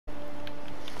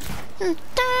Oh,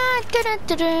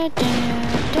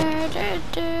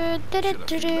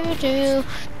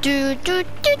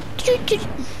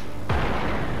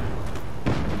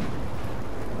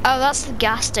 that's the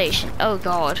gas station. Oh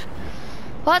god.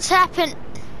 What's happened?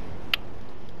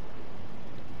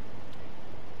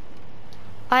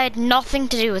 I had nothing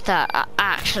to do with that,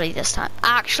 actually, this time.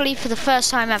 Actually, for the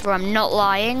first time ever, I'm not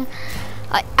lying.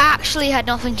 I actually had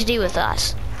nothing to do with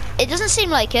that. It doesn't seem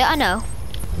like it, I know.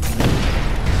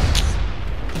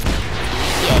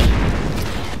 Yay.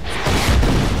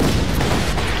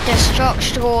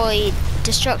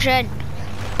 Destruction.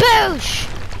 Boosh!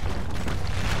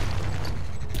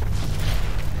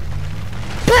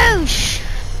 Boosh!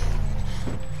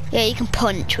 Yeah, you can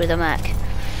punch with a mech.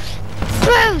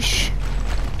 Boosh!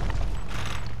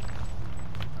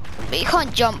 But you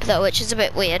can't jump though, which is a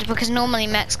bit weird because normally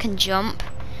mechs can jump.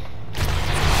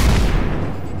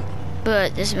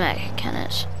 But this mech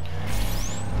cannot.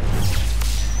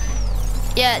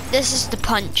 Yeah, this is the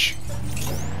punch.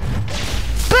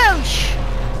 Boosh!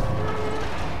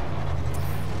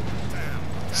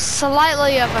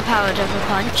 Slightly overpowered of a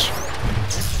punch.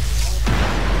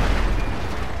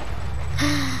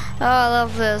 Oh, I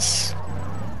love this.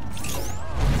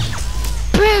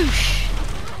 Boosh!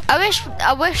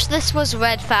 I wish this was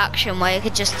Red Faction where you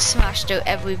could just smash through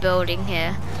every building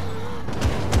here.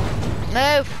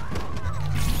 Move!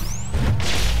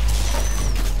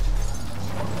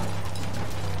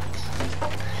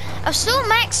 I've saw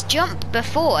Max jump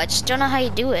before, I just don't know how you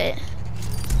do it.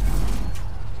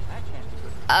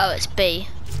 Oh, it's B.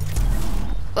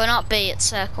 Well, not B, it's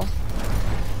circle.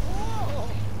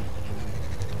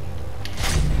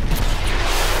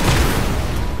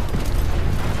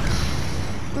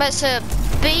 But so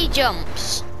B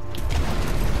jumps,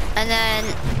 and then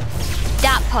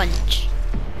that punch,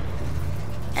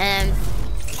 and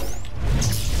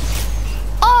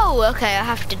oh, okay, I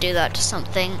have to do that to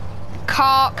something.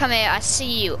 Car, come here, I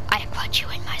see you. I got you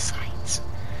in my sights.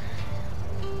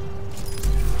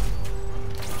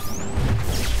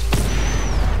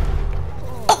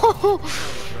 Oh,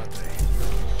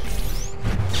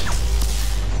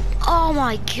 oh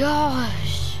my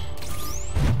gosh.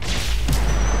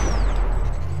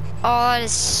 Oh, it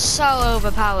is so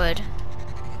overpowered.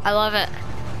 I love it.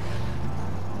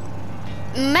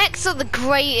 Mechs are the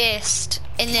greatest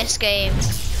in this game.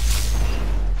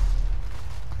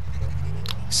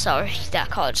 Sorry, that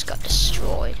car just got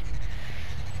destroyed.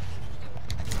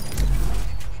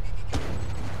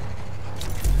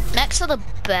 Mechs are the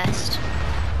best.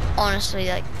 Honestly,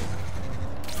 like.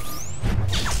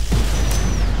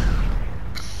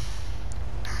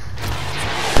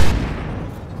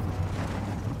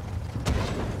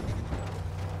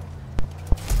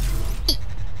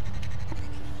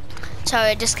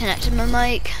 Sorry, I disconnected my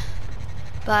mic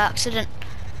by accident.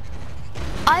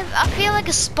 I feel like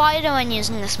a spider when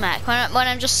using this mech. When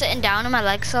I'm just sitting down and my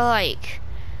legs are like,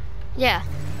 yeah.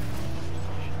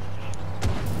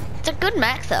 It's a good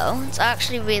mech though. It's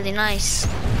actually really nice.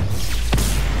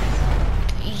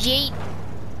 Yeet.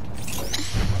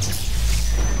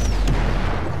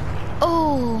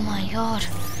 Oh my god.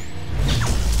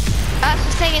 That's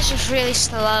the thing, it's just really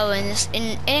slow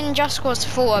in Just Cause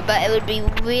 4, but it would be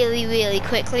really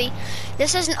quickly.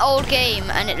 This is an old game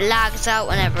and it lags out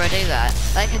whenever I do that.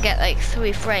 Like I get like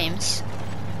 3 frames.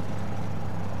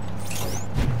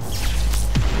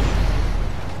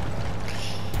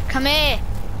 Come here.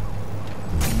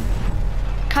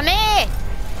 Come here.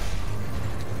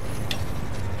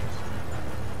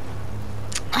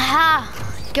 Aha,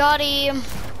 got him.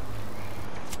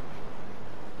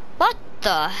 What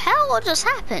the hell just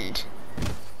happened?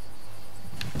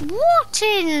 What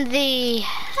in the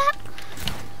heck?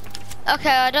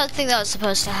 Okay, I don't think that was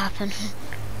supposed to happen.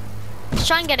 Let's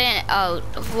try and get in. Oh,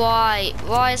 why?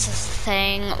 Why is this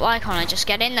thing? Why can't I just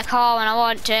get in the car when I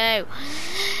want to?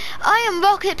 I am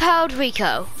rocket powered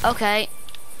Rico. Okay.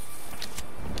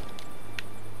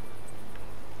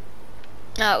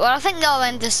 Well, I think I'll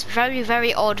end this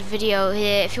very odd video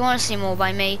here. If you want to see more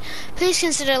by me, please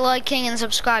consider liking and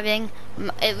subscribing.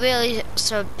 It really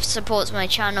supports my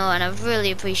channel and I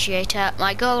really appreciate it.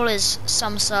 My goal is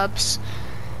some subs.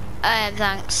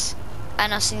 Thanks,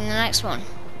 and I'll see you in the next one.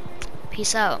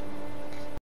 Peace out.